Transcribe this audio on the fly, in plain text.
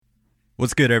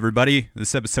What's good, everybody?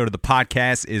 This episode of the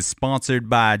podcast is sponsored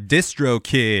by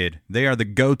DistroKid. They are the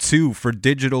go-to for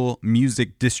digital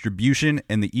music distribution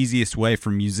and the easiest way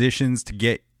for musicians to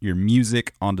get your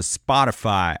music onto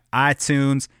Spotify,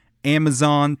 iTunes,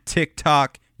 Amazon,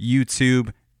 TikTok,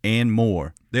 YouTube, and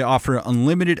more. They offer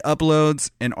unlimited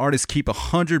uploads, and artists keep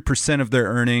 100% of their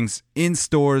earnings in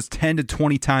stores 10 to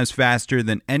 20 times faster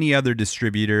than any other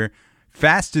distributor.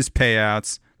 Fastest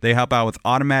payouts. They help out with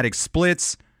automatic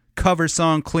splits, cover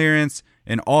song clearance,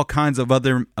 and all kinds of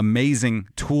other amazing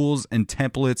tools and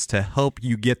templates to help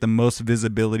you get the most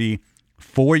visibility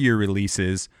for your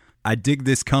releases. I dig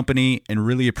this company and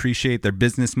really appreciate their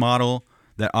business model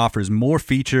that offers more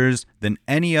features than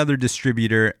any other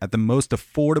distributor at the most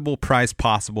affordable price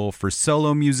possible for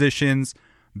solo musicians,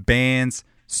 bands,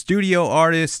 studio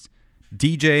artists,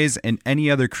 DJs, and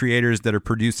any other creators that are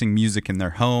producing music in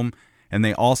their home. And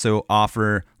they also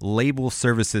offer label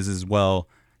services as well.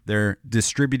 They're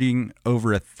distributing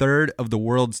over a third of the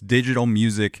world's digital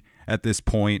music at this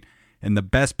point. And the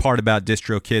best part about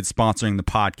DistroKid sponsoring the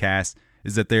podcast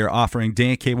is that they are offering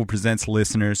Dan Cable Presents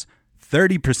listeners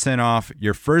 30% off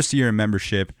your first year of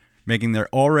membership, making their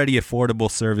already affordable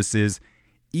services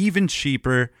even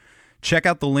cheaper. Check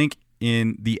out the link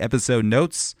in the episode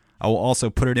notes. I will also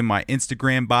put it in my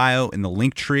Instagram bio in the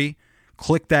link tree.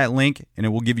 Click that link and it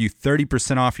will give you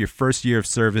 30% off your first year of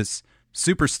service.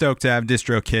 Super stoked to have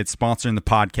DistroKid sponsoring the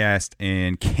podcast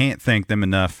and can't thank them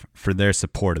enough for their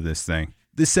support of this thing.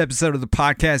 This episode of the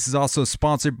podcast is also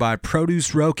sponsored by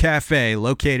Produce Row Cafe,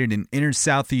 located in inner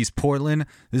southeast Portland.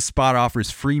 This spot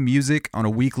offers free music on a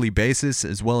weekly basis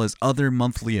as well as other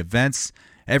monthly events.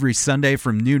 Every Sunday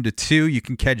from noon to 2, you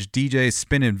can catch DJs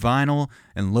spinning vinyl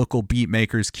and local beat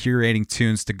makers curating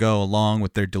tunes to go along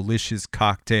with their delicious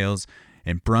cocktails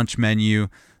and brunch menu.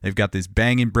 They've got this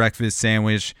banging breakfast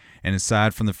sandwich, and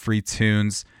aside from the free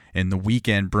tunes and the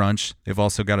weekend brunch, they've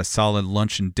also got a solid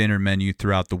lunch and dinner menu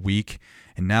throughout the week.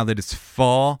 And now that it's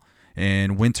fall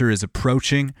and winter is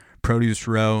approaching, Produce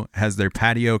Row has their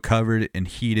patio covered and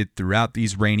heated throughout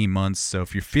these rainy months. So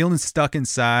if you're feeling stuck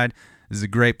inside, this is a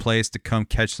great place to come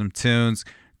catch some tunes,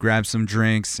 grab some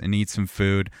drinks, and eat some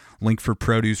food. Link for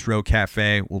Produce Row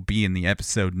Cafe will be in the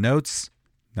episode notes.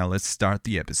 Now let's start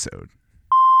the episode.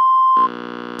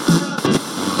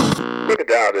 Looking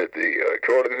down at the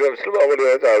corner of the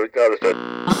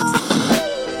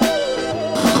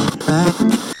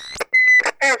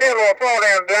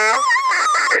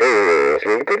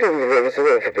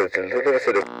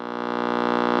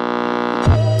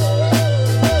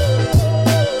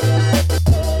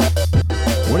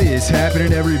What is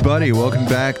happening, everybody? Welcome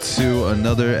back to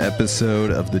another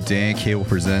episode of the Dan Cable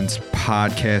Presents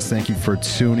podcast. Thank you for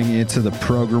tuning into the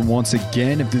program once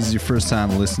again. If this is your first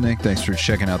time listening, thanks for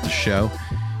checking out the show.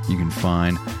 You can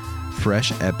find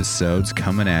fresh episodes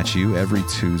coming at you every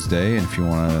Tuesday. And if you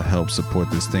want to help support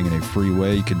this thing in a free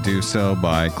way, you can do so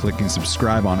by clicking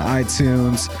subscribe on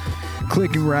iTunes,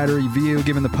 clicking write a review,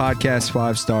 giving the podcast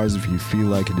 5 stars if you feel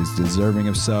like it is deserving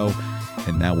of so.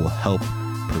 And that will help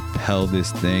propel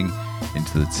this thing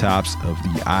into the tops of the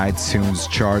iTunes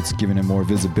charts, giving it more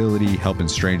visibility, helping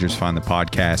strangers find the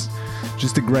podcast.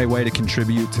 Just a great way to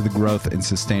contribute to the growth and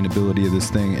sustainability of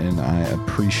this thing, and I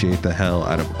appreciate the hell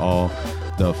out of all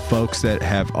the folks that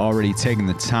have already taken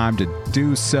the time to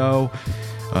do so.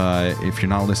 If you're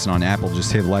not listening on Apple,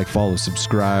 just hit like, follow,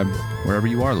 subscribe wherever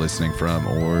you are listening from,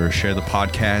 or share the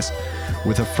podcast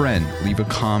with a friend. Leave a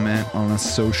comment on a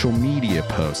social media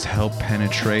post. Help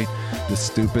penetrate the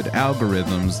stupid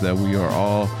algorithms that we are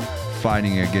all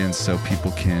fighting against so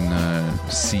people can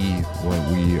see what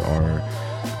we are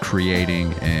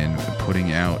creating and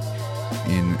putting out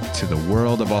into the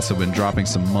world. I've also been dropping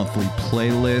some monthly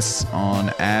playlists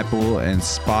on Apple and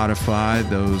Spotify.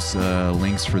 Those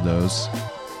links for those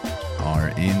are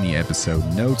in the episode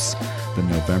notes. The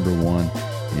November one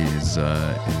is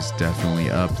definitely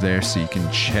up there, so you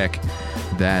can check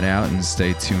that out and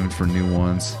stay tuned for new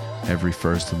ones every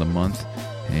first of the month.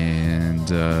 And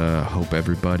hope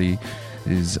everybody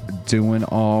is doing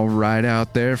all right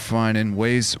out there, finding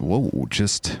ways. Whoa,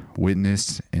 just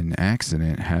witnessed an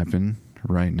accident happen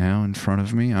right now in front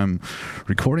of me. I'm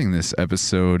recording this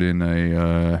episode in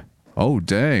a oh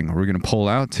dang, we're gonna pull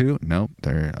out too? Nope,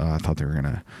 I thought they were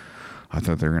gonna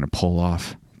pull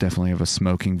off. Definitely have a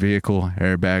smoking vehicle.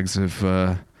 Airbags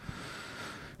have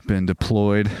been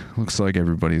deployed. Looks like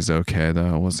everybody's okay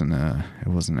though. It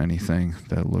wasn't anything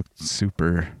that looked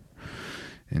super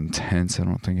intense. I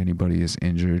don't think anybody is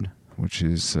injured, which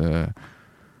is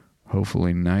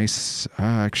hopefully nice.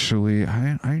 Actually,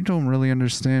 I don't really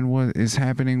understand what is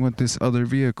happening with this other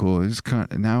vehicle.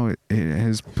 Now it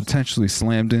has potentially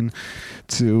slammed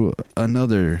into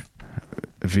another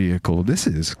vehicle. This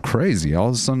is crazy. All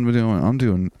of a sudden I'm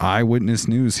doing eyewitness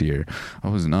news here. I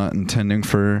was not intending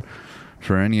for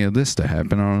any of this to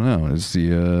happen. I don't know. I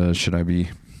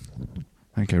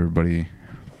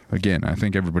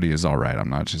think everybody is all right. I'm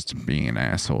not just being an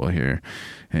asshole here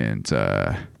and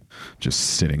just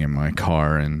sitting in my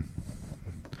car and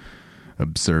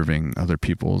observing other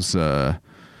people's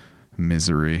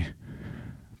misery.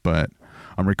 But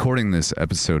I'm recording this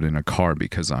episode in a car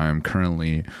because I am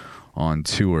currently on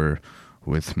tour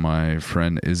with my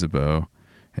friend Isabeau,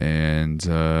 and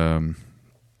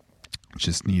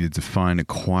just needed to find a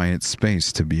quiet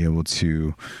space to be able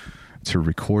to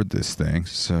record this thing.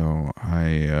 So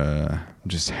I'm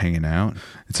just hanging out.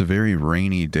 It's a very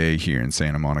rainy day here in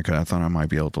Santa Monica. I thought I might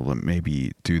be able to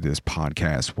maybe do this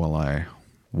podcast while I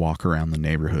walk around the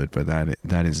neighborhood, but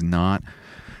that is not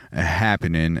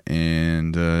happening,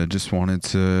 and just wanted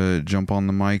to jump on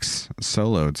the mics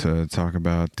solo to talk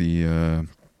about the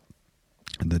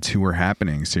tour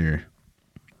happenings here.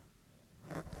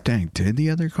 Dang, did the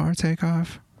other car take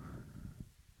off?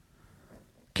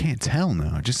 Can't tell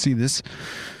now. I just see this.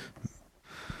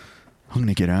 I'm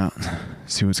gonna get out,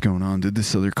 see what's going on. Did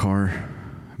this other car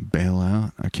bail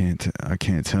out? I can't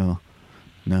tell.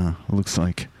 No, it looks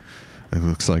like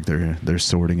they're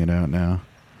sorting it out now.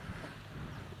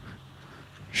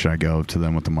 Should I go up to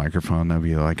them with the microphone? That'd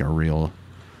be like a real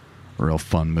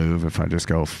fun move if I just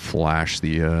go flash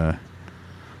the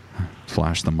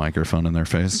microphone in their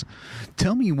face.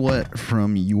 Tell me what,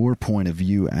 from your point of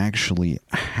view, actually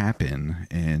happened,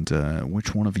 and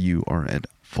which one of you are at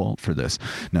fault for this.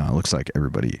 No, it looks like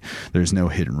everybody. There's no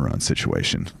hit and run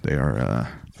situation. They're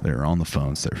on the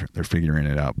phones. They're figuring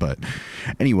it out. But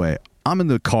anyway, I'm in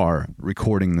the car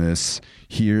recording this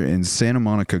here in Santa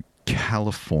Monica,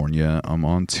 California. I'm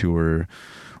on tour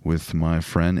with my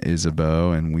friend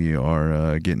Isabeau, and we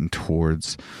are getting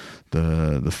towards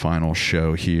the final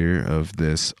show here of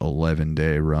this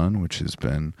 11-day run, which has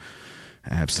been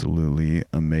absolutely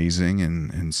amazing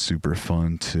and super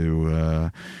fun to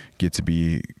get to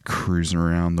be cruising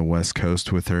around the West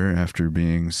Coast with her after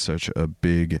being such a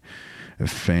big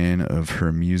fan of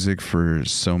her music for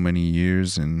so many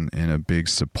years and a big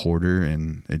supporter.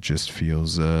 And it just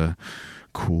feels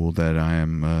cool that I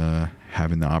am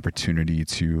having the opportunity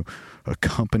to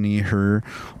accompany her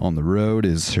on the road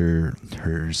as her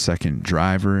second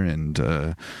driver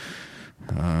and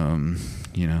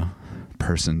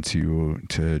person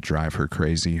to drive her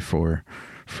crazy for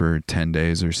 10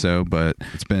 days or so. But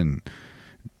it's been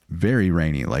very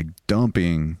rainy, like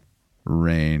dumping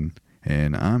rain,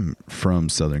 and I'm from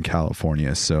Southern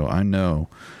California, so I know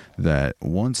that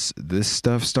once this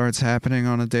stuff starts happening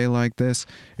on a day like this,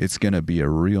 it's going to be a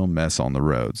real mess on the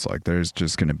roads. Like, there's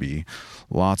just going to be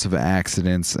lots of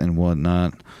accidents and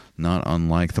whatnot, not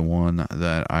unlike the one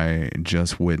that I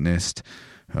just witnessed.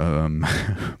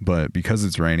 But because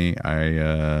it's rainy,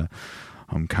 I'm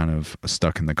kind of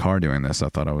stuck in the car doing this. I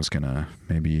thought I was going to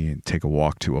maybe take a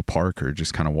walk to a park or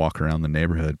just kind of walk around the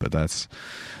neighborhood, but that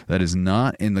is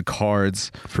not in the cards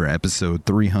for episode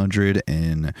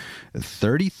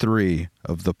 333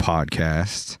 of the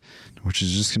podcast, which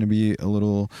is just going to be a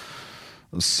little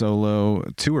solo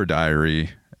tour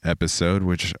diary episode,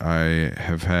 which I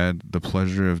have had the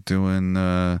pleasure of doing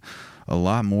a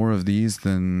lot more of these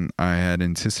than I had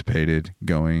anticipated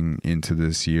going into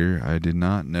this year. I did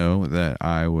not know that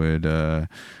I would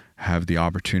have the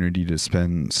opportunity to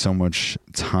spend so much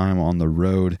time on the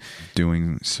road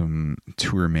doing some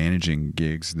tour managing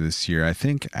gigs this year. I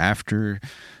think after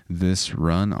this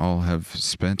run, I'll have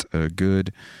spent a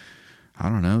good,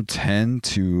 10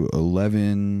 to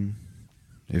 11,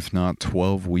 if not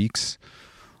 12 weeks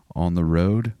on the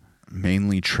road,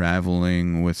 mainly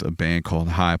traveling with a band called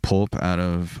High Pulp out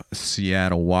of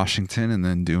Seattle, Washington, and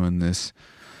then doing this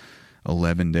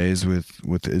 11 days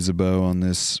with Isabeau on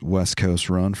this West Coast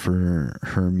run for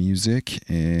her music.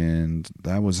 And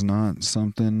that was not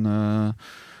something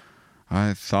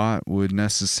I thought would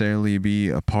necessarily be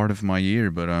a part of my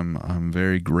year, but I'm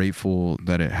very grateful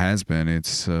that it has been.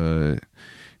 It's a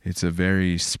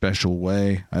very special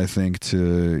way, I think,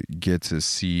 to get to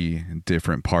see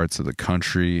different parts of the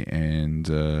country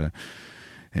and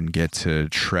get to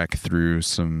trek through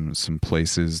some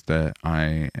places that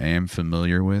I am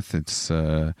familiar with.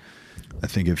 I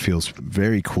think it feels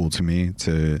very cool to me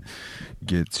to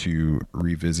get to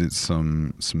revisit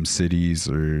some cities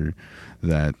or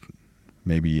that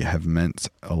maybe have meant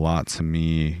a lot to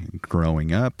me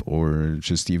growing up, or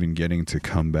just even getting to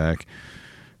come back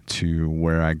to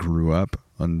where I grew up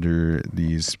under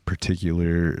these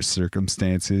particular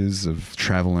circumstances of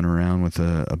traveling around with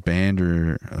a band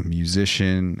or a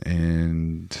musician.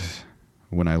 And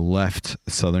when I left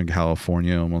Southern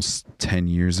California almost 10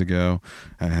 years ago,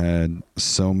 I had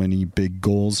so many big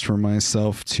goals for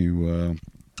myself to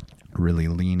really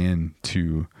lean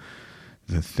into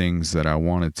the things that I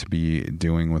wanted to be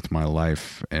doing with my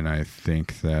life. And I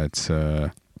think that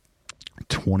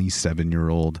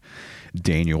 27-year-old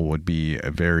Daniel would be a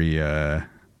very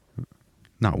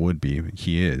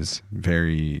he is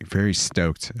very, very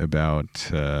stoked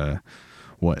about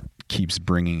what keeps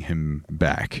bringing him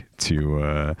back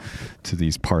to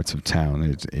these parts of town.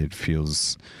 It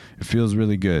feels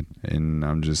really good, and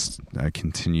I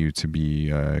continue to be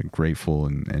grateful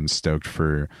and stoked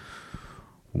for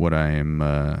what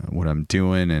I'm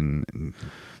doing. And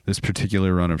this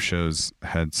particular run of shows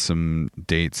had some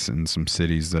dates and some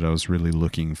cities that I was really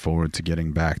looking forward to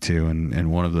getting back to,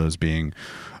 and one of those being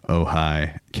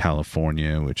Ojai,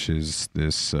 California, which is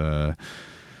this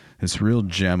real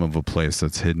gem of a place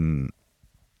that's hidden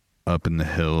up in the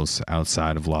hills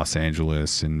outside of Los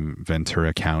Angeles in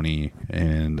Ventura County.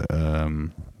 And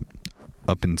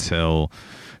up until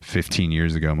 15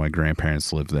 years ago, my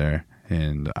grandparents lived there,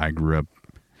 and I grew up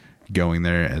going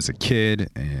there as a kid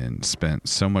and spent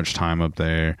so much time up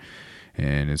there.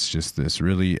 And it's just this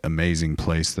really amazing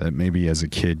place that maybe as a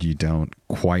kid you don't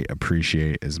quite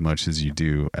appreciate as much as you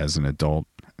do as an adult.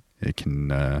 It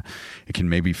can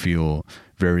maybe feel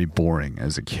very boring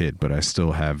as a kid, but I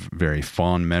still have very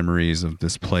fond memories of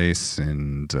this place.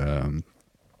 And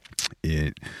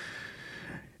it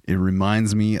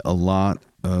reminds me a lot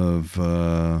of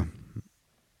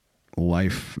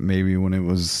life maybe when it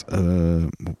was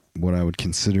what I would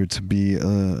consider to be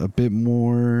a bit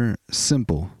more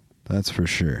simple. That's for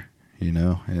sure,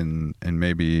 and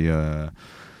maybe a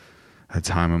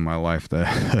time in my life that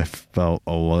I felt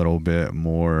a little bit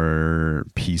more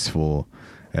peaceful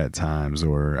at times,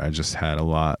 or I just had a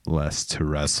lot less to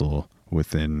wrestle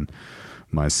within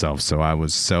myself. So I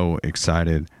was so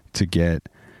excited to get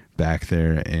back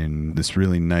there, and this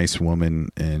really nice woman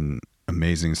and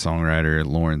amazing songwriter,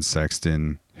 Lauren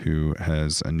Sexton, who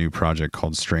has a new project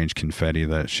called Strange Confetti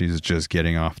that she's just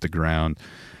getting off the ground,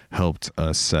 helped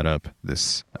us set up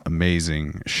this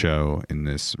amazing show in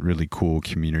this really cool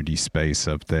community space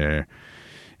up there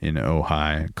in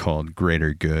Ojai called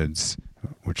Greater Goods,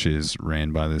 which is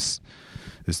ran by this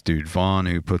dude Vaughn,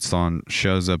 who puts on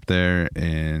shows up there.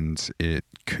 And it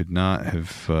could not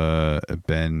have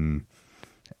been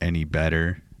any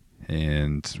better,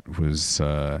 and was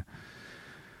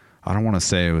I don't want to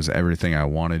say it was everything I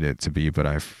wanted it to be, but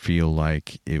I feel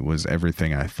like it was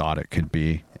everything I thought it could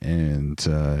be. And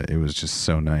it was just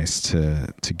so nice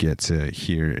to get to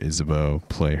hear Isabeau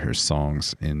play her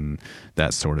songs in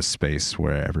that sort of space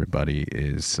where everybody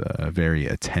is very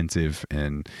attentive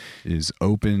and is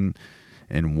open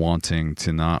and wanting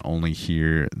to not only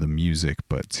hear the music,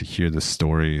 but to hear the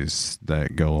stories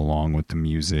that go along with the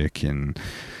music. And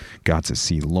got to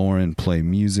see Lauren play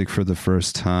music for the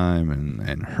first time,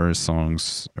 and her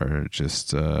songs are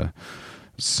just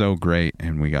so great.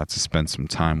 And we got to spend some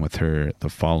time with her the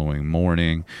following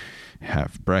morning,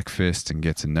 have breakfast, and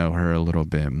get to know her a little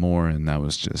bit more. And that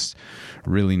was just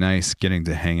really nice. Getting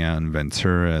to hang out in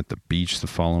Ventura at the beach the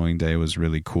following day was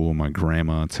really cool. My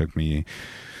grandma took me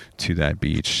to that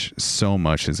beach so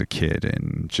much as a kid,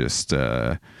 and just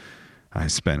I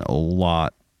spent a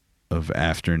lot of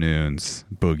afternoons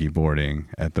boogie boarding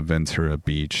at the Ventura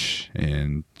beach,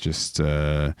 and just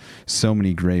so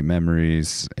many great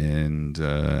memories. And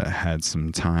had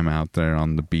some time out there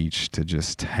on the beach to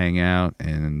just hang out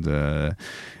and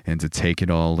to take it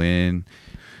all in.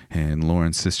 And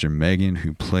Lauren's sister Megan,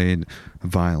 who played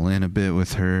violin a bit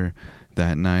with her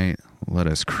that night, let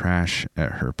us crash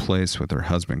at her place with her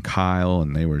husband Kyle,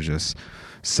 and they were just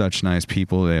such nice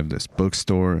people. They have this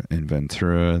bookstore in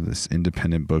Ventura, this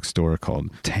independent bookstore called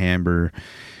Timbre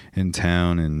in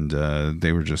town, and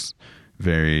they were just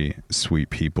very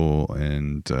sweet people,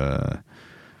 and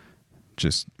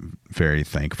just very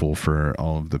thankful for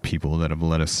all of the people that have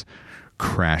let us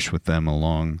crash with them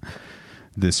along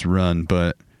this run.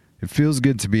 But it feels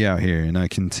good to be out here, and I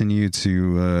continue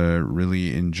to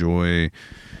really enjoy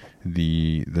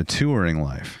the touring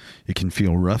life. It can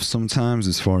feel rough sometimes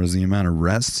as far as the amount of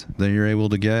rest that you're able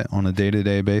to get on a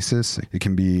day-to-day basis. It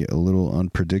can be a little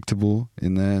unpredictable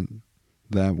in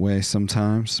that way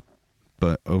sometimes.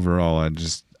 But overall,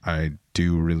 I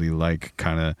do really like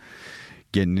kind of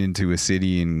getting into a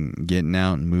city and getting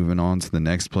out and moving on to the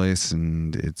next place.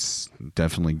 And it's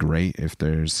definitely great if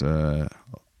there's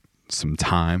some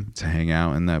time to hang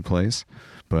out in that place.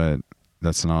 But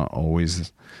that's not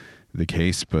always the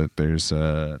case, but there's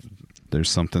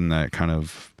something that kind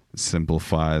of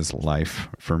simplifies life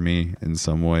for me in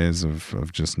some ways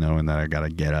of just knowing that I got to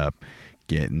get up,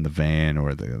 get in the van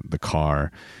or the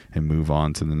car and move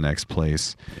on to the next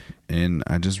place. And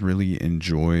I just really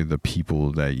enjoy the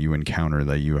people that you encounter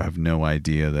that you have no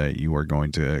idea that you are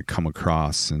going to come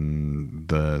across, and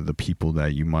the people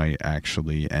that you might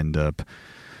actually end up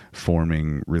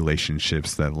forming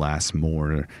relationships that last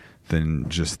more than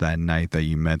just that night that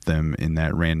you met them in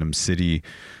that random city.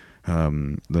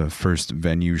 The first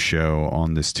venue show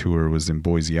on this tour was in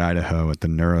Boise, Idaho at the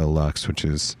Neurolux, which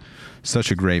is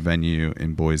such a great venue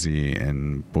in Boise,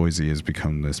 and Boise has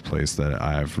become this place that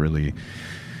I've really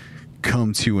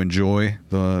come to enjoy.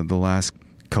 The last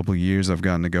couple of years I've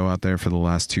gotten to go out there for the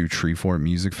last 2 Treefort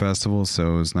Music Festivals,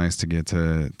 so it was nice to get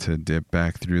to dip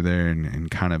back through there and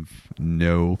kind of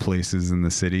know places in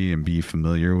the city and be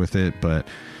familiar with it. But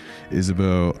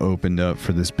Isabeau opened up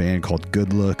for this band called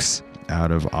Good Looks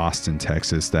out of Austin,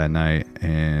 Texas that night,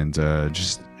 and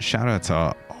just shout out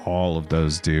to all of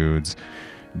those dudes,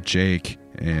 Jake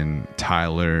and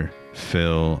Tyler,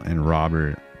 Phil and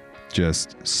Robert,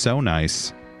 just so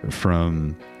nice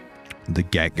from the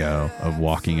get-go of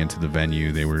walking into the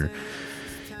venue. They were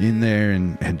in there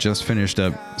and had just finished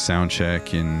up sound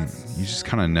check, and you just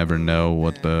kind of never know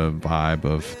what the vibe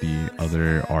of the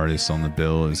other artists on the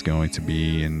bill is going to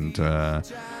be. And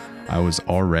I was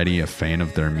already a fan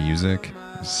of their music,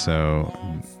 so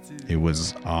it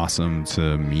was awesome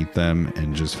to meet them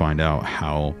and just find out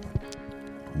how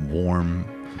warm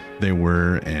they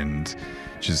were, and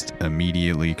just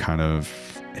immediately kind of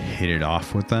hit it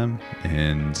off with them.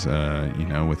 And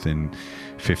within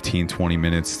 15-20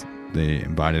 minutes they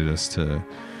invited us to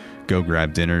go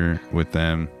grab dinner with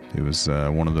them. It was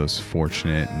one of those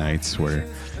fortunate nights where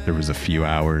there was a few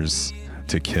hours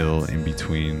to kill in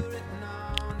between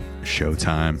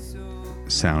showtime,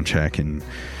 sound check, and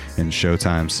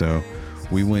showtime. So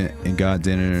we went and got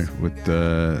dinner with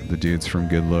the dudes from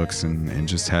Good Looks, and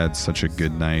just had such a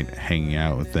good night hanging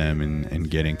out with them and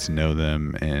getting to know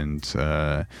them. And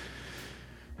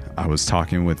I was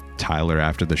talking with Tyler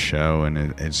after the show, and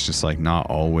it's just like, not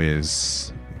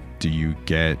always do you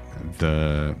get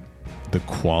the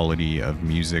quality of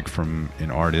music from an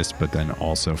artist, but then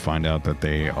also find out that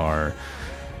they are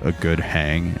a good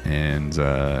hang. And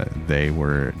they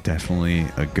were definitely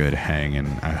a good hang, and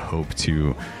I hope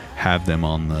to have them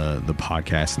on the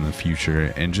podcast in the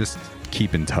future and just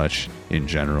keep in touch in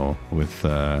general with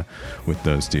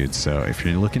those dudes. So if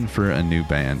you're looking for a new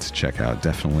band to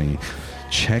definitely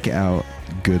check out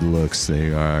Good Looks.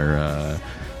 They're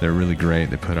really great.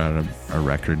 They put out a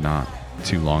record not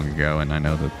too long ago, and I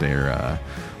know that they're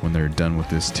when they're done with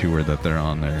this tour that they're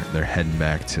on, they're heading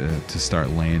back to start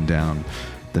laying down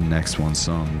the next one.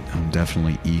 So I'm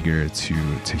definitely eager to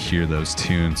hear those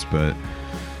tunes. But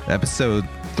episode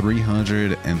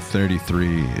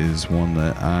 333 is one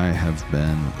that I have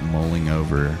been mulling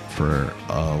over for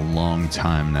a long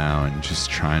time now, and just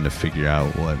trying to figure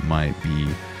out what might be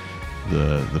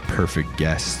the perfect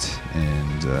guest.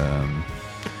 And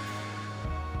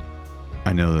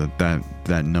I know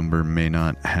that number may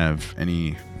not have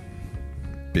any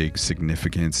big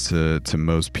significance to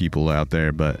most people out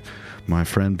there, but my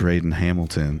friend Braden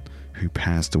Hamilton, who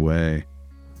passed away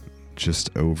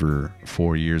just over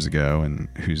 4 years ago, and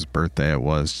whose birthday it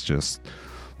was just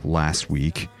last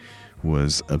week,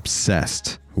 was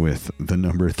obsessed with the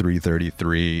number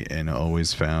 333 and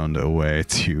always found a way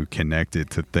to connect it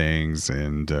to things.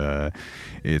 And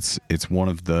it's one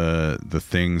of the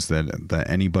things that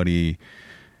anybody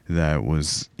that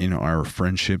was in our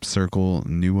friendship circle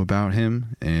knew about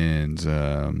him.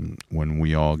 And when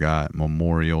we all got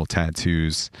memorial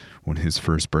tattoos when his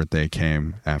first birthday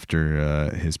came after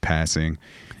his passing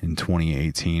in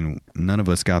 2018, none of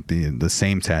us got the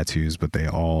same tattoos, but they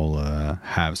all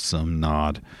have some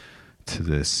nod to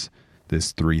this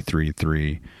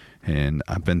 333. And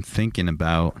I've been thinking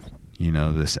about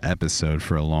this episode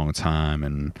for a long time,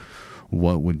 and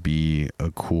what would be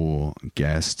a cool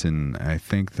guest. And I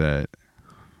think that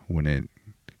when it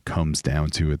comes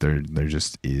down to it, there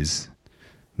just is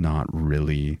not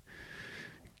really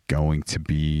going to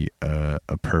be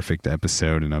a perfect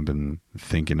episode. And I've been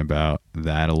thinking about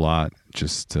that a lot,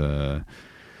 just that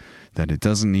it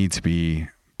doesn't need to be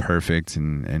perfect,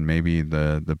 and maybe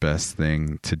the best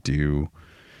thing to do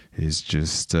is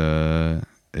just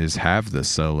is have the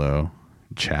solo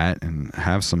chat and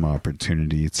have some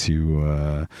opportunity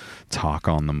to talk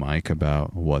on the mic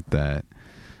about what that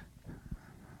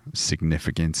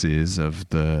significance is of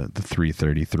the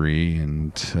 333.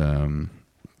 And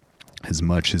as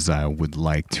much as I would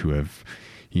like to have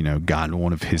gotten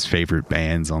one of his favorite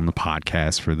bands on the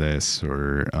podcast for this,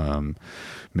 or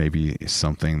maybe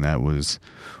something that was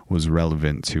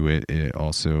relevant to it. It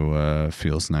also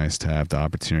feels nice to have the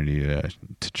opportunity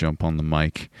to jump on the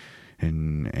mic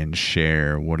and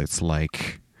share what it's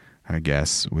like, I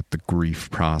guess, with the grief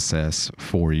process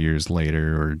 4 years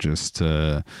later, or just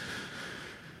the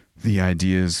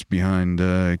ideas behind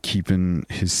keeping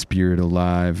his spirit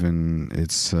alive. And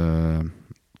it's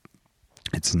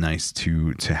nice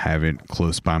to have it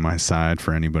close by my side.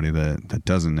 For anybody that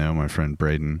doesn't know, my friend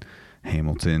Braden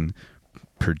Hamilton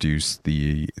produced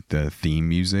the theme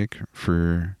music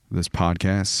for this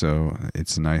podcast, so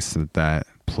it's nice that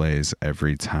plays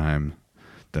every time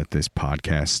that this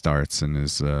podcast starts, and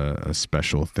is a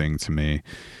special thing to me.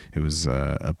 It was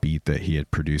a beat that he had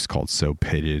produced called So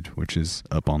Pitted, which is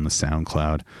up on the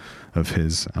SoundCloud of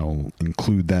his. I'll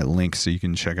include that link so you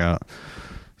can check out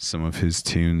some of his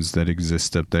tunes that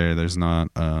exist up there. There's not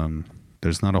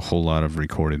a whole lot of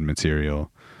recorded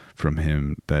material from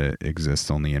him that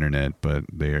exists on the internet, but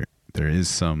there is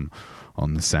some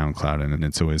on the SoundCloud, and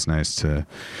it's always nice to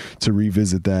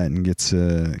revisit that and get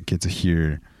to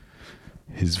hear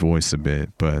his voice a bit.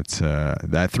 But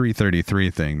that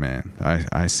 333 thing, man,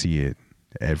 I see it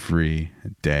every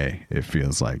day. It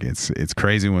feels like it's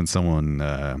crazy when someone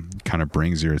kind of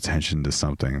brings your attention to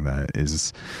something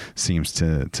that seems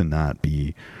to not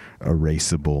be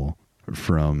erasable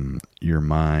from your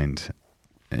mind.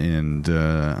 And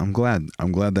I'm glad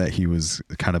that he was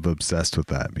kind of obsessed with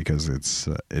that, because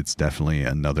it's definitely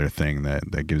another thing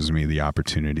that gives me the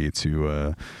opportunity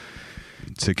to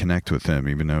connect with him,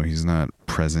 even though he's not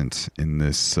present in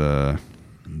this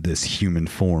human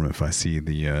form. If I see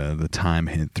the time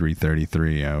hit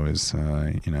 3:33, I always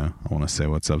I want to say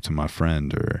what's up to my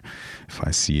friend, or if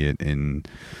I see it in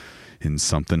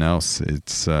something else,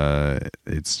 it's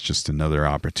just another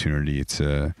opportunity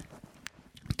to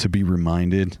be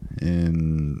reminded.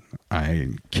 And I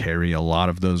carry a lot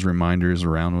of those reminders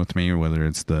around with me, whether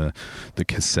it's the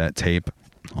cassette tape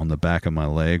on the back of my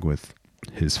leg with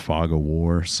his Fog of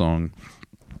War song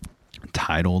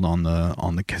titled on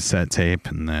the cassette tape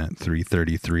and that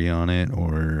 333 on it,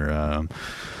 or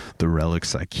the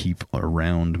relics I keep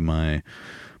around my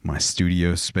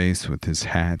studio space with his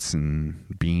hats and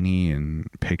beanie and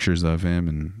pictures of him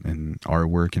and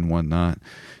artwork and whatnot.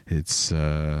 It's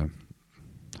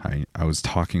I was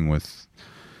talking with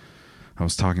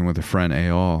a friend,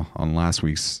 Ayal, on last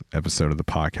week's episode of the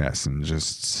podcast, and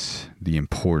just the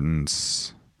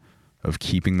importance of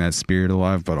keeping that spirit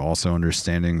alive, but also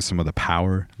understanding some of the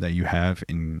power that you have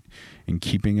in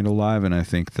keeping it alive. And I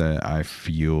think that I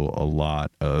feel a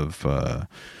lot of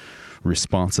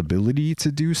responsibility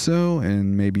to do so,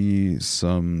 and maybe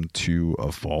some to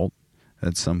a fault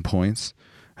at some points.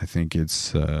 I think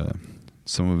it's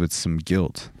some of it's some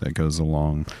guilt that goes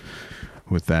along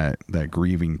with that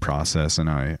grieving process, and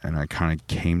I kind of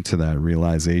came to that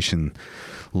realization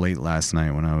late last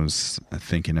night when I was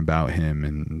thinking about him,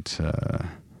 and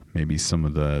maybe some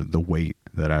of the weight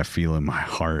that I feel in my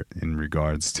heart in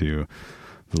regards to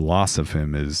the loss of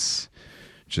him is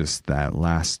just that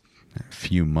last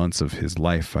few months of his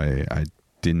life. I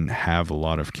didn't have a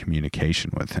lot of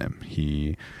communication with him.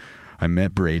 I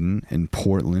met Braden in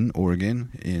Portland,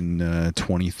 Oregon in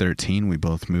 2013. We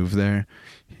both moved there.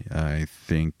 I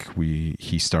think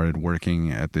he started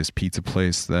working at this pizza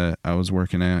place that I was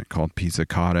working at called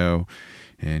Pizzicato,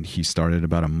 and he started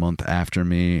about a month after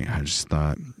me. I just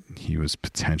thought he was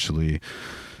potentially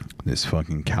this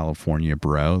fucking California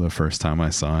bro the first time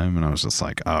I saw him, and I was just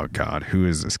like, oh God, who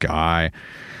is this guy?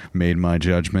 Made my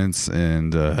judgments,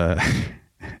 and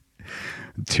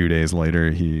 2 days later,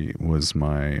 he was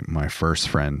my first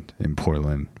friend in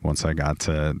Portland. Once I got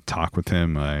to talk with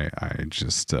him, I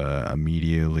just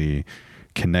immediately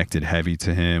connected heavy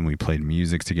to him. We played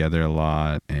music together a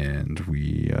lot, and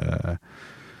he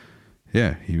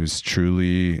was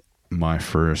truly my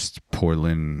first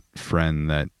Portland friend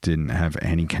that didn't have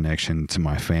any connection to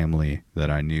my family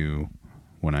that I knew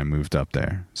when I moved up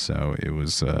there. So it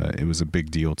was a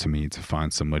big deal to me to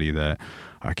find somebody that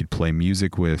I could play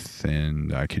music with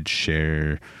and I could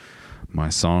share my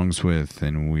songs with,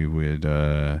 and we would,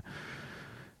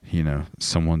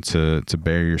 someone to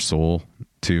bare your soul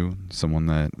to, someone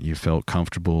that you felt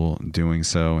comfortable doing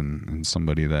so, and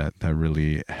somebody that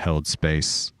really held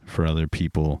space for other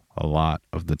people a lot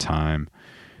of the time.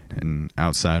 And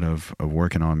outside of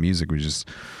working on music, we just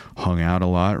hung out a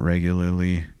lot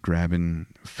regularly, grabbing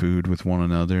food with one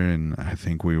another, and I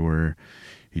think we were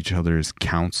each other's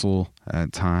counsel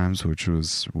at times, which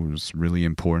was really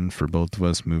important for both of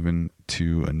us moving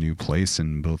to a new place,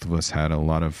 and both of us had a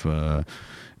lot of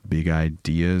big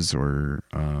ideas or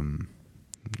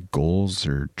goals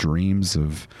or dreams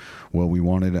of what we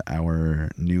wanted our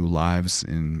new lives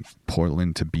in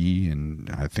Portland to be. And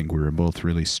I think we were both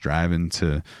really striving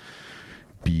to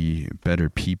be better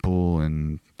people,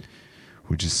 and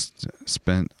we just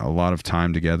spent a lot of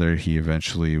time together. He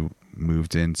eventually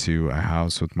moved into a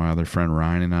house with my other friend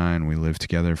Ryan and I, and we lived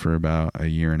together for about a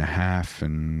year and a half,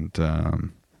 and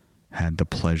had the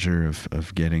pleasure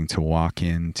of getting to walk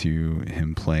into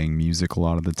him playing music a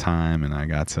lot of the time, and I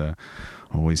got to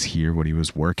always hear what he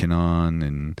was working on,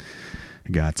 and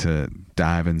got to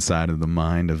dive inside of the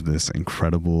mind of this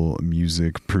incredible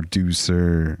music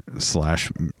producer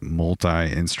 /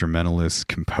 multi-instrumentalist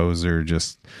composer.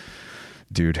 Just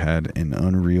dude had an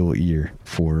unreal ear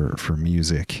for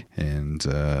music, and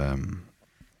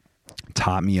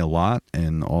taught me a lot,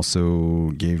 and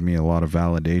also gave me a lot of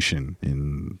validation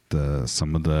in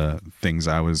some of the things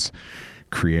I was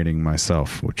creating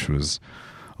myself, which was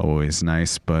always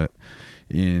nice. But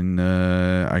in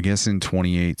I guess in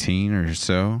 2018 or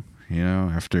so,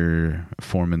 after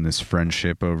forming this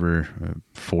friendship over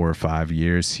 4 or 5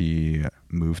 years, he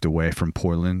moved away from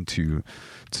Portland to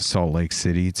Salt Lake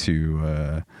City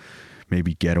to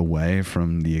maybe get away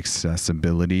from the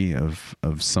accessibility of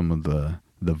some of the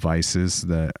vices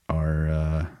that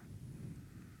are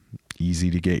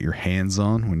easy to get your hands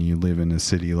on when you live in a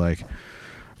city like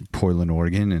Portland,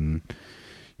 Oregon. And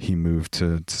he moved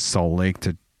to Salt Lake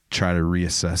to try to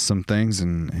reassess some things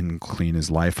and clean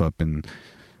his life up in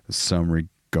some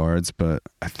regards. But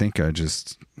I think I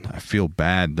feel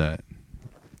bad that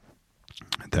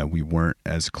we weren't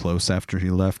as close after he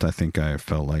left. I think I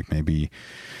felt like maybe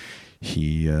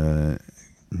he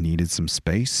needed some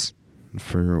space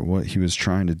for what he was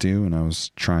trying to do, and I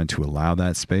was trying to allow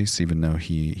that space, even though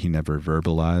he never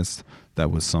verbalized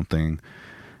that was something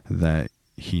that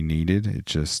he needed. It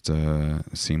just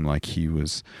seemed like he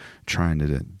was trying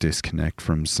to disconnect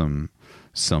from some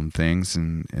things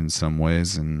in some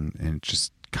ways, and it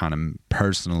just kind of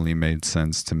personally made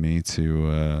sense to me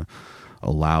to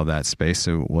allow that space.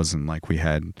 It wasn't like we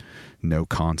had no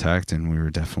contact, and we were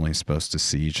definitely supposed to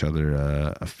see each other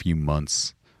a few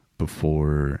months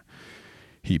before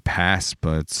he passed,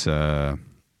 but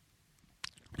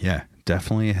yeah,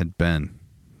 definitely had been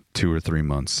 2 or 3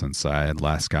 months since I had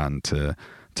last gotten to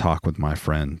talk with my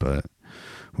friend. But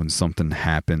when something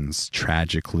happens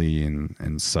tragically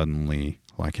and suddenly,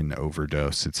 like an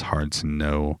overdose, it's hard to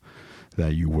know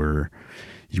that you were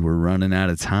running out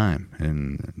of time,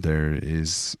 and there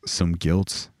is some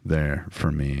guilt there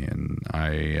for me. And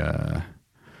I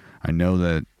know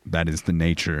that is the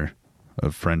nature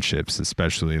of friendships,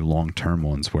 especially long-term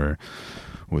ones, where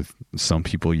with some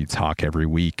people you talk every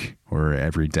week or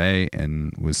every day,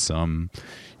 and with some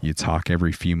you talk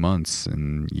every few months,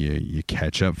 and you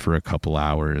catch up for a couple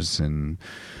hours. And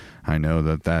I know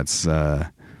that that's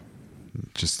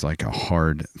just like a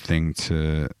hard thing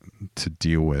to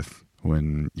deal with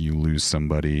when you lose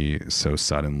somebody so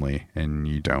suddenly, and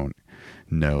you don't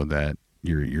know that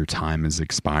your time is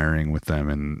expiring with them,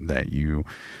 and that you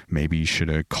maybe should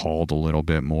have called a little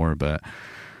bit more. But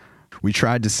we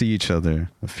tried to see each other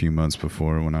a few months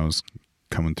before when I was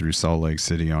coming through Salt Lake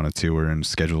City on a tour, and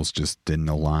schedules just didn't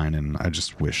align, and I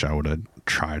just wish I would have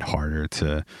tried harder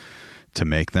to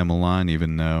make them align,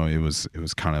 even though it was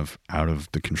kind of out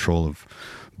of the control of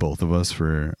both of us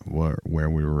for where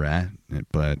we were at.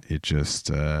 But it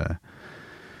just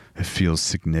it feels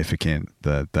significant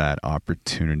that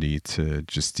opportunity to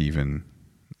just even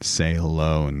say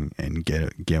hello and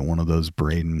get one of those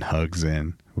Braden hugs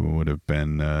in would have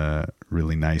been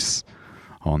really nice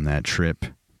on that trip.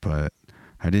 But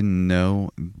I didn't know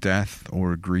death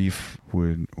or grief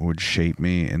would shape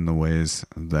me in the ways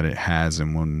that it has.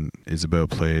 And when Isabeau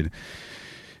played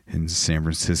in San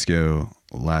Francisco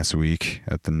last week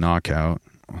at the Knockout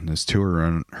on this tour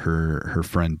run, her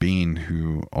friend Bean,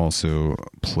 who also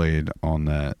played on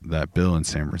that bill in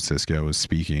San Francisco, was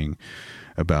speaking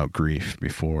about grief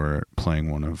before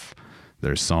playing one of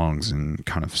their songs, and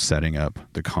kind of setting up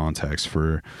the context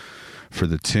for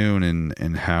the tune,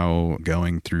 and how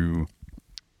going through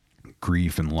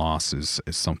grief and loss is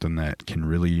something that can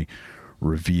really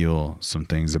reveal some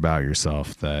things about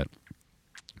yourself that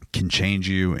can change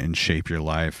you and shape your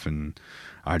life. And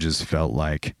I just felt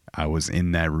like I was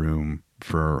in that room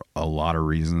for a lot of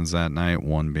reasons that night.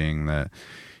 One being that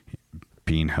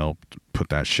Bean helped put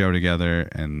that show together,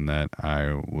 and that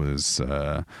I was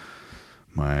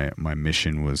my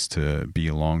mission was to be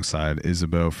alongside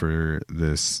Isabeau for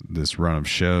this run of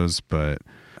shows. But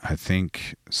I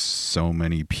think so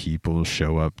many people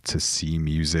show up to see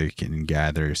music and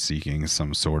gather seeking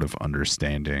some sort of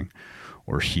understanding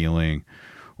or healing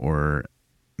or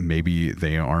maybe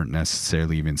they aren't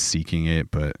necessarily even seeking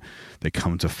it, but they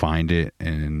come to find it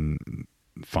and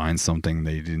find something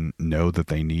they didn't know that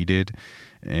they needed.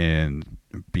 And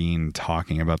Bean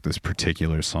talking about this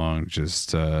particular song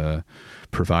just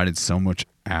provided so much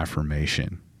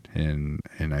affirmation, and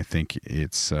I think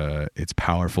it's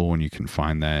powerful when you can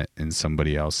find that in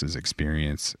somebody else's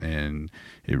experience, and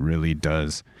it really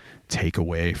does take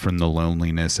away from the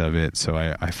loneliness of it. So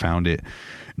I found it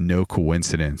no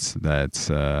coincidence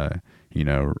that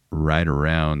right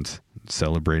around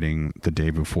celebrating the day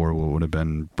before what would have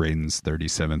been Braden's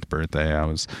 37th birthday, I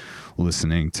was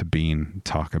listening to Bean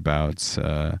talk about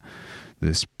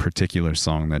this particular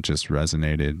song that just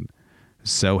resonated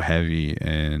so heavy.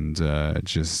 And I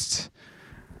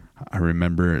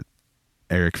remember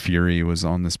Eric Fury was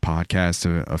on this podcast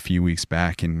a few weeks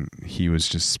back, and he was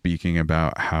just speaking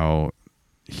about how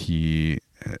he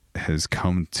has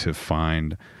come to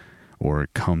find or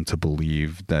come to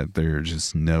believe that there are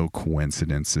just no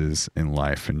coincidences in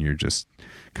life, and you're just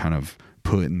kind of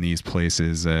put in these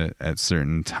places at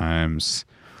certain times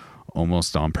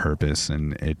almost on purpose.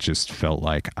 And it just felt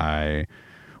like I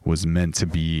was meant to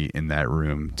be in that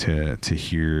room to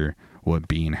hear what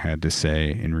Bean had to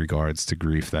say in regards to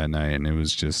grief that night. And it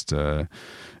was just it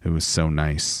was so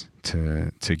nice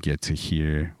to get to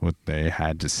hear what they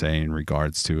had to say in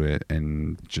regards to it,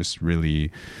 and just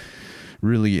really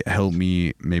help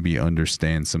me maybe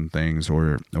understand some things,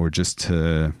 or just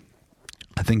to,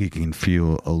 I think it can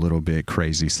feel a little bit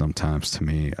crazy sometimes to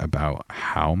me about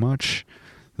how much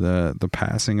the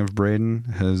passing of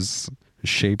Braden has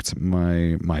shaped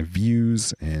my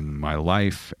views and my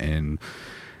life, and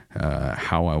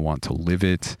how I want to live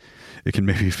it. It can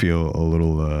make me feel a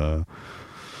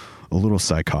little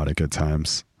psychotic at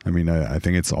times. I mean, I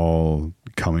think it's all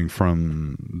coming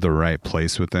from the right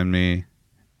place within me,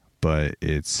 but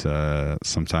it's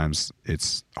sometimes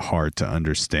it's hard to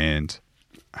understand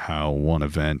how one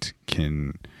event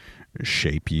can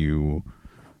shape you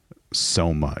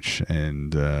so much.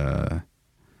 And the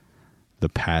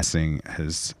passing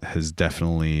has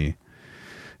definitely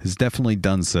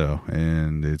done so,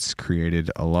 and it's created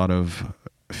a lot of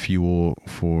fuel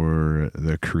for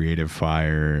the creative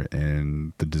fire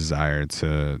and the desire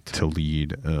to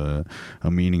lead a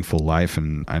meaningful life.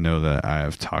 And I know that I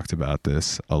have talked about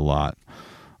this a lot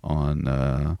on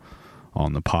the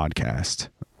podcast,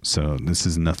 so this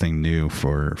is nothing new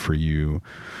for you,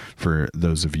 for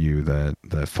those of you that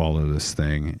follow this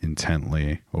thing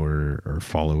intently or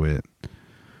follow it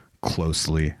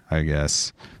closely, I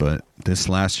guess. But this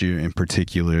last year in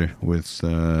particular, with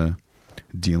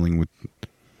dealing with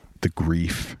the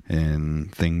grief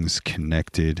and things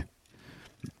connected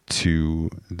to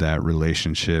that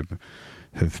relationship,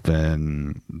 have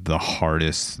been the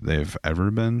hardest they've ever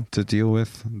been to deal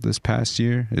with this past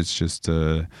year. It's just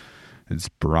it's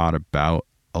brought about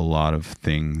a lot of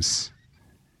things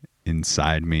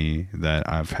inside me that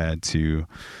I've had to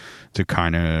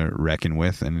kind of reckon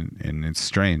with, and it's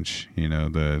strange,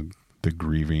 the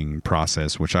grieving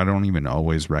process, which I don't even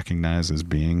always recognize as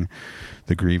being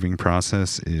the grieving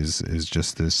process, is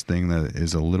just this thing that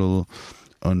is a little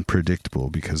unpredictable,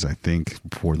 because I think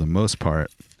for the most part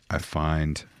I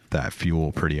find that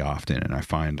fuel pretty often, and I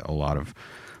find a lot of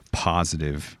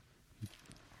positive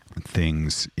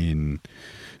things in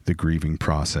the grieving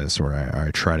process, or I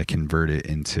try to convert it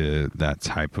into that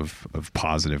type of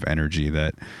positive energy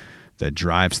that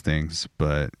drives things.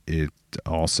 But it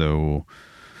also,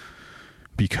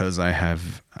 because I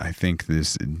think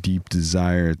this deep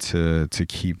desire to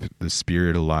keep the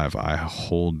spirit alive, I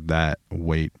hold that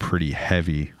weight pretty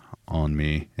heavy on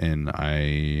me, and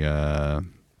I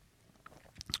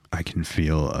can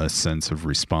feel a sense of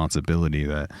responsibility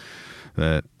that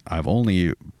I've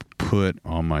only put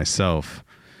on myself.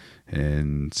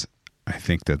 And I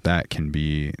think that can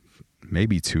be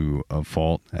maybe to a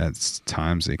fault at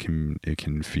times. It can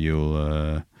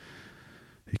feel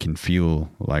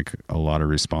like a lot of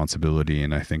responsibility,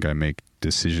 and I think I make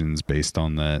decisions based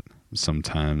on that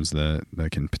sometimes that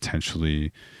can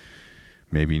potentially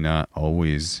maybe not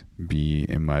always be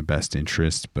in my best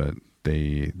interest, but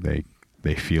they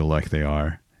feel like they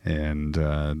are. And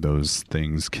those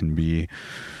things can be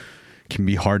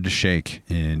hard to shake,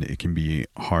 and it can be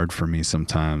hard for me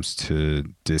sometimes to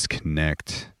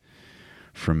disconnect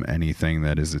from anything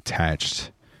that is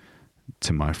attached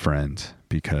to my friend,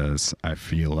 because I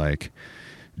feel like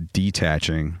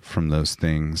detaching from those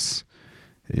things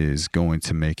is going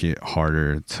to make it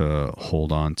harder to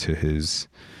hold on to his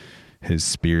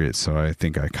spirit. So I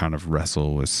think I kind of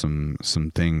wrestle with some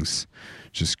things,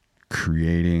 just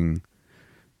creating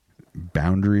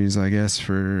boundaries, I guess,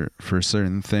 for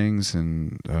certain things,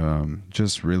 and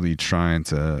just really trying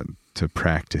to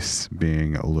practice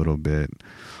being a little bit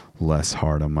less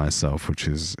hard on myself, which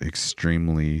is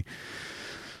extremely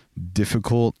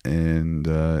difficult. And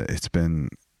it's been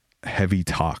heavy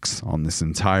talks on this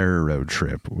entire road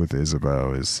trip with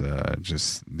Isabeau, is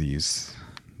just these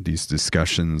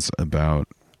discussions about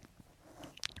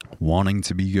wanting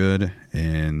to be good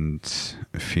and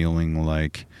feeling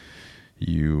like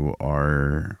you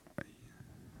are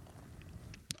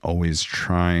always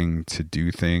trying to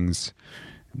do things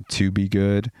to be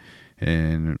good,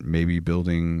 and maybe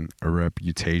building a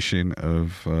reputation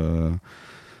of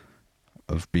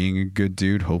being a good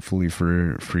dude, hopefully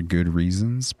for good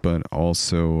reasons. But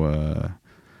also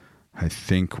I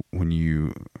think when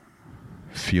you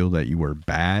feel that you are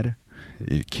bad,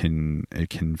 it can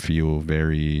feel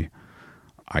very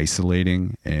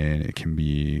isolating, and it can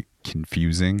be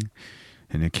confusing,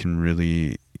 and it can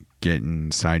really get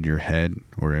inside your head,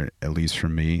 or at least for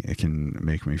me, it can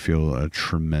make me feel a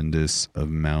tremendous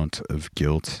amount of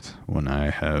guilt when I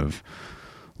have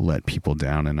let people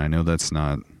down. And I know that's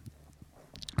not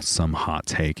some hot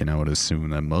take, and I would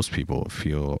assume that most people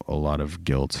feel a lot of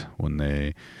guilt when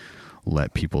they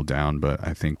let people down. But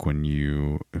I think when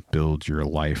you build your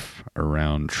life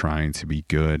around trying to be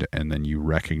good, and then you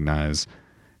recognize,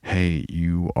 hey,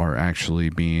 you are actually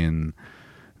being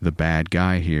the bad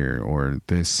guy here, or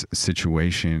this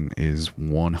situation is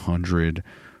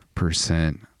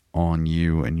 100% on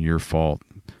you and your fault,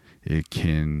 it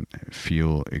can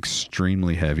feel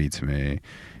extremely heavy to me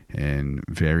and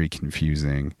very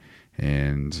confusing,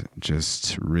 and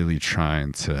just really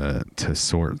trying to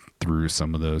sort through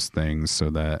some of those things so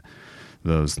that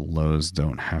those lows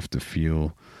don't have to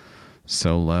feel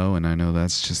so low. And I know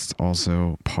that's just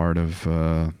also part of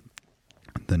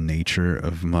the nature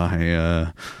of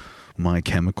my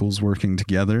chemicals working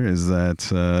together, is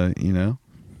that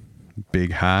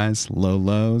big highs, low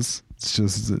lows. It's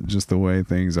just the way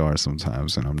things are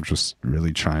sometimes, and I'm just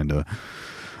really trying to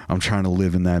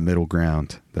live in that middle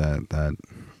ground, that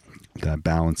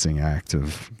balancing act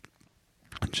of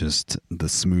just the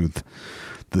smooth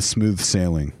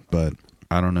sailing. But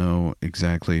I don't know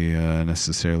exactly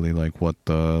necessarily like what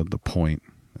the point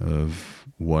of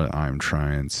what I'm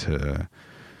trying to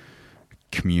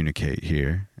communicate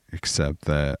here, except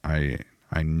that I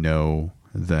know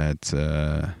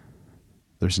that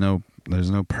there's no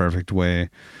perfect way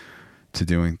to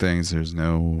doing things. There's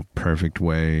no perfect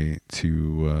way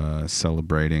to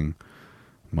celebrating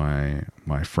my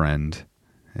friend,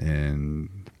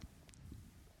 and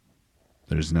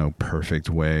there's no perfect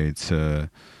way to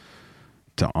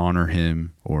honor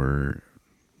him, or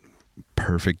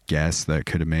perfect guest that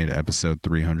could have made episode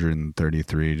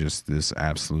 333 just this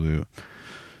absolute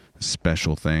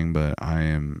special thing. But I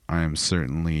am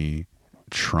certainly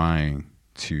trying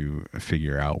to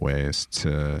figure out ways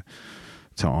to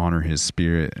honor his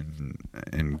spirit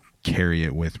and carry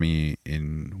it with me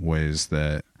in ways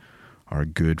that are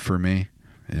good for me,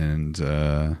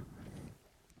 and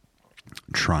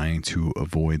trying to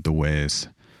avoid the ways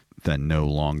that no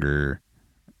longer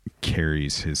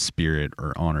carries his spirit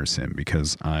or honors him,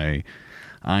 because I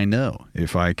know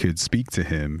if I could speak to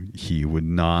him, he would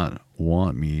not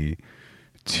want me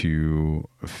to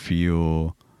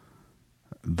feel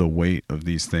the weight of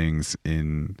these things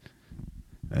in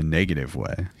a negative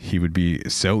way. He would be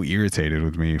so irritated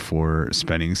with me for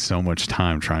spending so much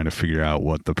time trying to figure out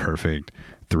what the perfect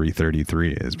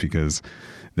 333 is, because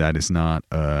that is not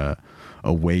a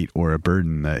weight or a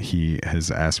burden that he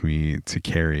has asked me to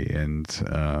carry. And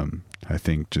I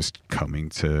think just coming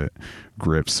to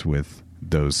grips with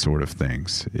those sort of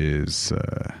things is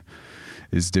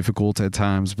difficult at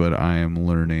times, but I am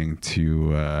learning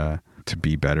to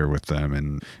be better with them.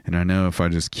 And I know if I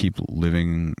just keep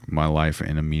living my life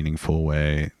in a meaningful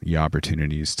way, the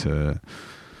opportunities to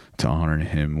honor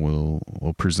him will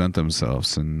present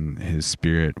themselves, and his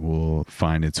spirit will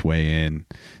find its way in,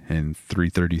 and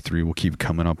 333 will keep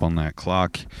coming up on that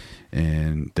clock,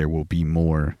 and there will be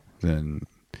more than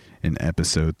in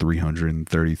episode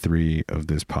 333 of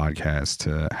this podcast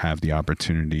to have the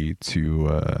opportunity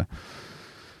to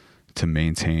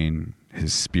maintain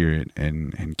his spirit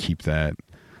and keep that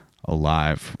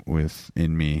alive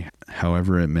within me,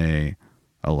 however it may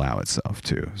allow itself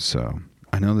to. So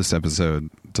I know this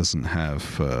episode doesn't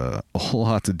have a whole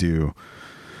lot to do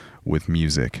with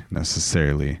music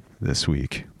necessarily this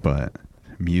week, but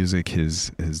music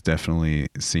has definitely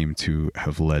seemed to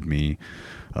have led me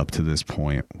up to this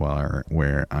point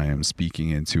where I am speaking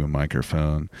into a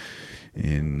microphone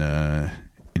in a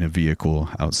vehicle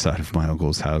outside of my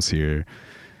uncle's house here,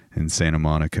 in Santa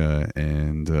Monica,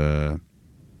 and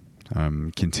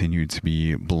I'm continued to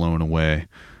be blown away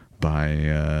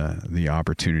by the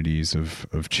opportunities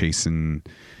of chasing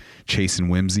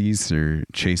whimsies or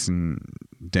chasing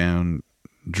down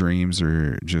dreams,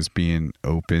 or just being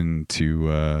open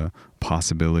to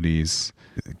possibilities.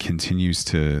 It continues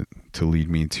to lead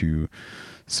me to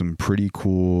some pretty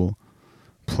cool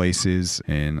places,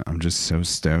 and I'm just so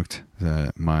stoked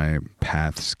that my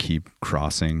paths keep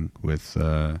crossing with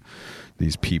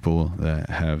these people that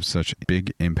have such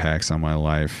big impacts on my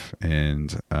life.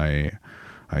 And I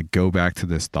go back to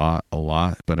this thought a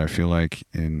lot, but I feel like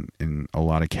in a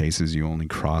lot of cases you only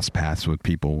cross paths with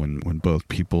people when both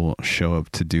people show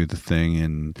up to do the thing.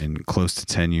 And close to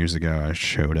 10 years ago, I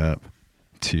showed up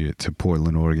to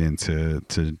Portland, Oregon to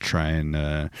try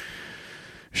and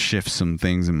shift some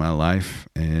things in my life,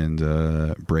 and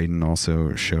Braden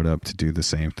also showed up to do the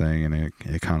same thing, and it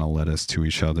kind of led us to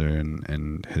each other,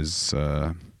 and has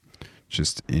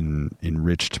just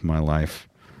enriched my life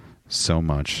so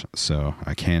much. So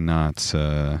I cannot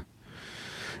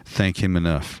thank him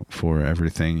enough for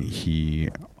everything he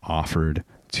offered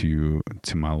to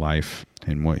my life,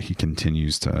 and what he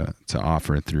continues to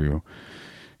offer through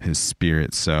his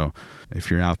spirit. So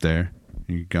if you're out there,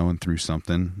 you're going through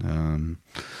something,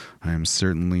 I'm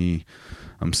certainly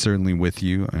with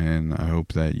you, and I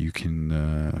hope that you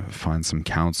can find some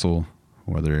counsel,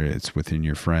 whether it's within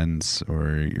your friends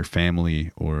or your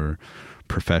family or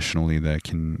professionally, that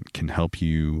can help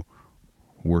you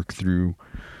work through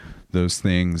those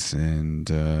things and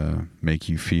make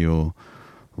you feel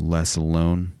less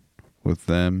alone with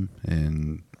them,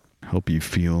 and help you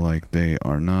feel like they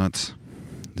are not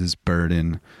this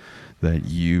burden that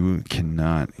you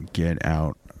cannot get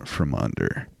out from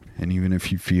under. And even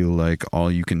if you feel like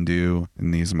all you can do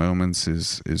in these moments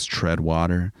is tread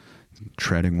water,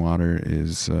 treading water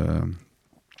is good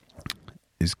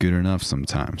enough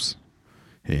sometimes.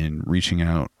 And reaching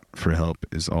out for help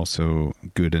is also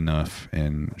good enough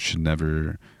and should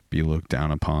never be looked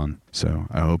down upon. So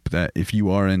I hope that if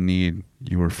you are in need,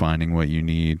 you are finding what you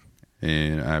need.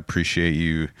 And I appreciate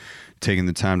you taking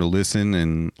the time to listen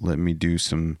and let me do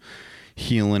some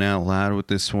healing out loud with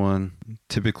this one.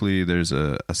 Typically there's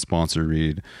a sponsor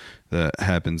read that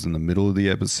happens in the middle of the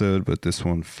episode, but this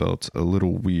one felt a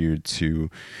little weird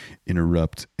to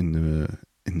interrupt in the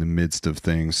midst of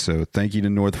things. So thank you to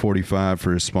North 45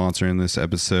 for sponsoring this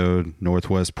episode.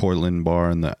 Northwest Portland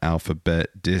bar in the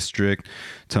Alphabet District.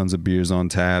 Tons of beers on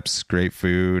taps, great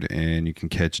food, and you can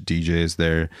catch DJs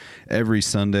there every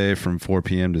Sunday from 4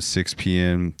 p.m. to 6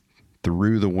 p.m.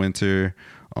 through the winter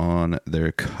on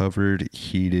their covered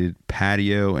heated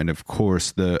patio. And of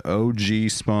course, the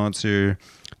OG sponsor,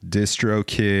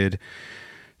 DistroKid.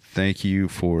 Thank you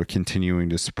for continuing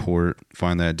to support.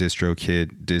 Find that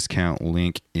DistroKid discount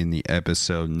link in the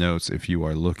episode notes if you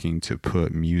are looking to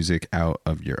put music out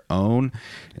of your own.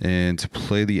 And to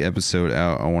play the episode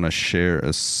out, I want to share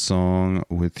a song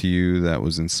with you that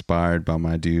was inspired by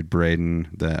my dude Braden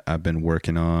that I've been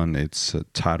working on. It's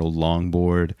titled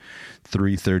Longboard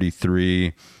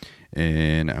 333.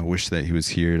 And I wish that he was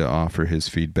here to offer his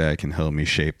feedback and help me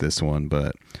shape this one,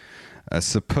 but I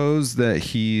suppose that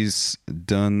he's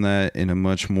done that in a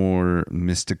much more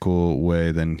mystical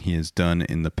way than he has done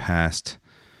in the past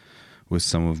with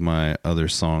some of my other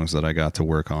songs that I got to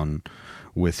work on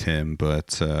with him.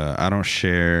 But I don't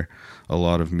share a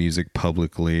lot of music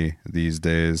publicly these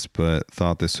days, but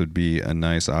thought this would be a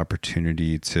nice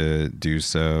opportunity to do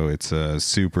so. It's a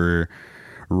super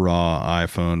raw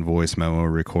iPhone voice memo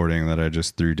recording that I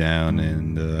just threw down,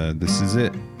 and this is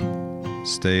it.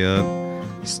 Stay up.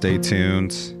 Stay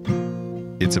tuned.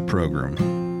 It's a program.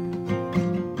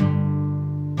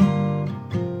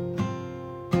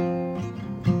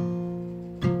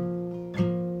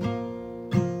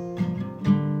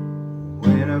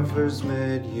 When I first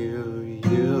met you,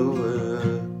 you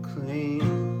were clean.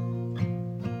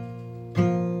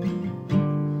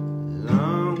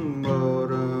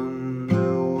 Longboard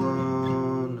under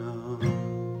one arm.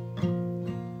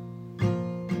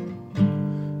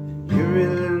 And you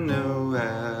really know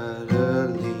how to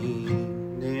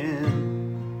lean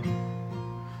in.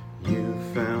 You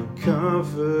found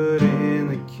comfort in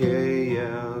the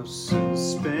chaos and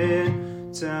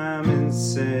spent time in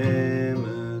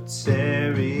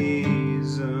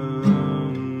cemeteries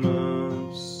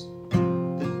amongst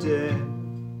the dead.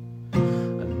 I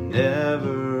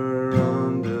never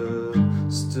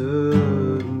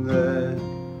understood that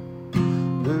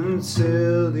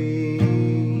until the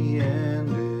end,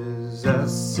 as I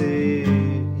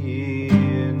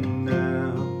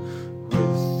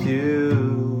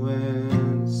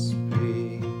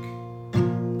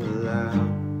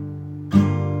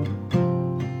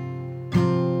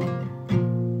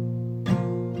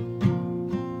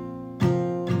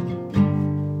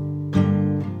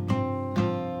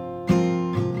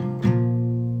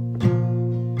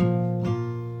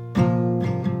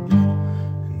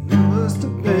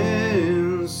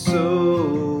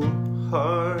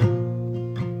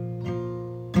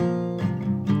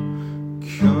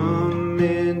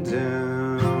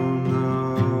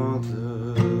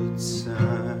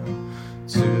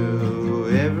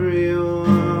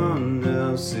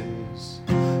surface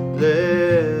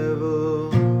level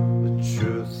with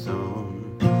truth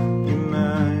on your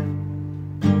mind.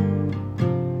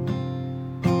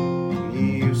 We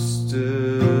used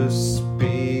to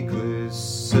speak with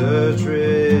such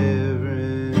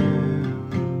reverence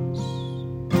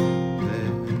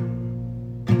then,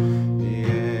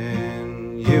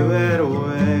 and you had a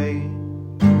way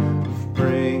of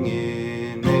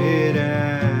bringing it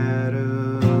out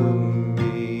of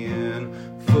me, and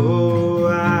for a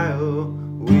while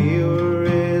we were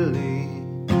really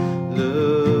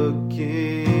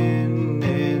looking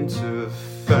into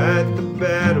fight the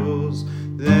battles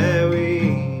that we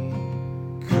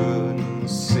couldn't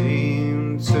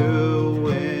seem to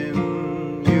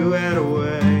win. You had a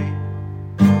way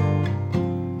of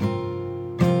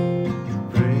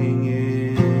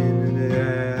bringing it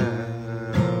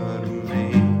out of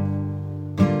me.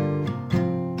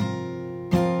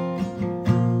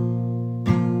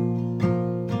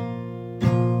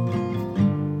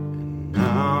 And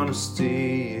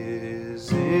honesty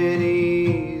isn't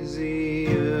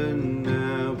easier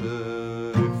now,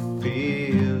 but it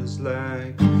feels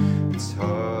like it's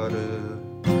harder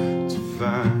to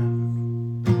find.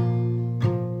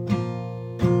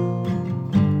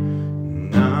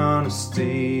 And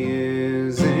honesty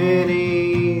isn't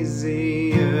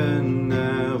easier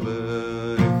now,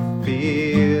 but it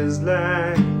feels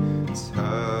like it's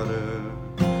harder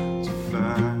to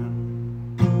find.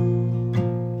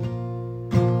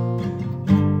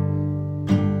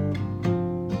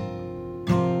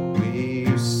 We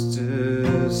used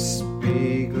to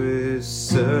speak with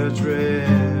such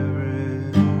reverence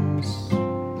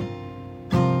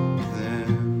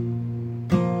then,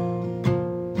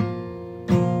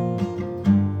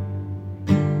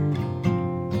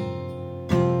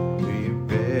 we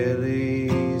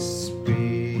barely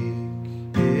speak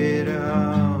it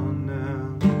all now.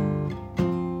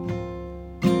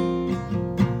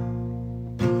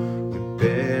 We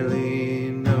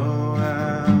barely know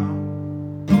how.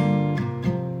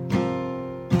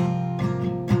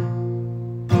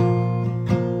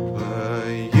 But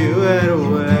you had a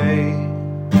way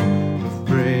of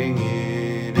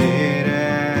bringing it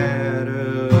out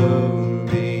of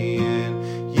me, and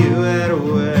you had a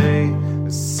way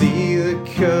to see the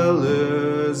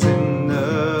colors in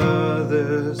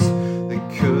others that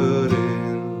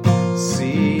couldn't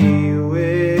see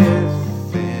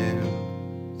within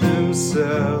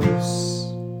themselves.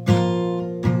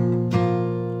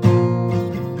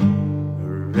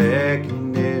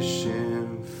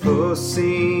 Recognition for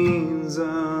scenes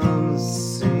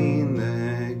unseen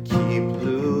that keep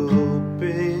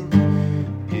looping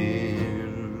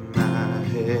in my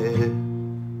head.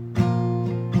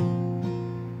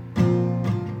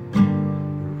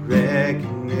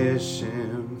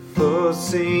 Recognition for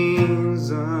scenes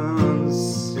unseen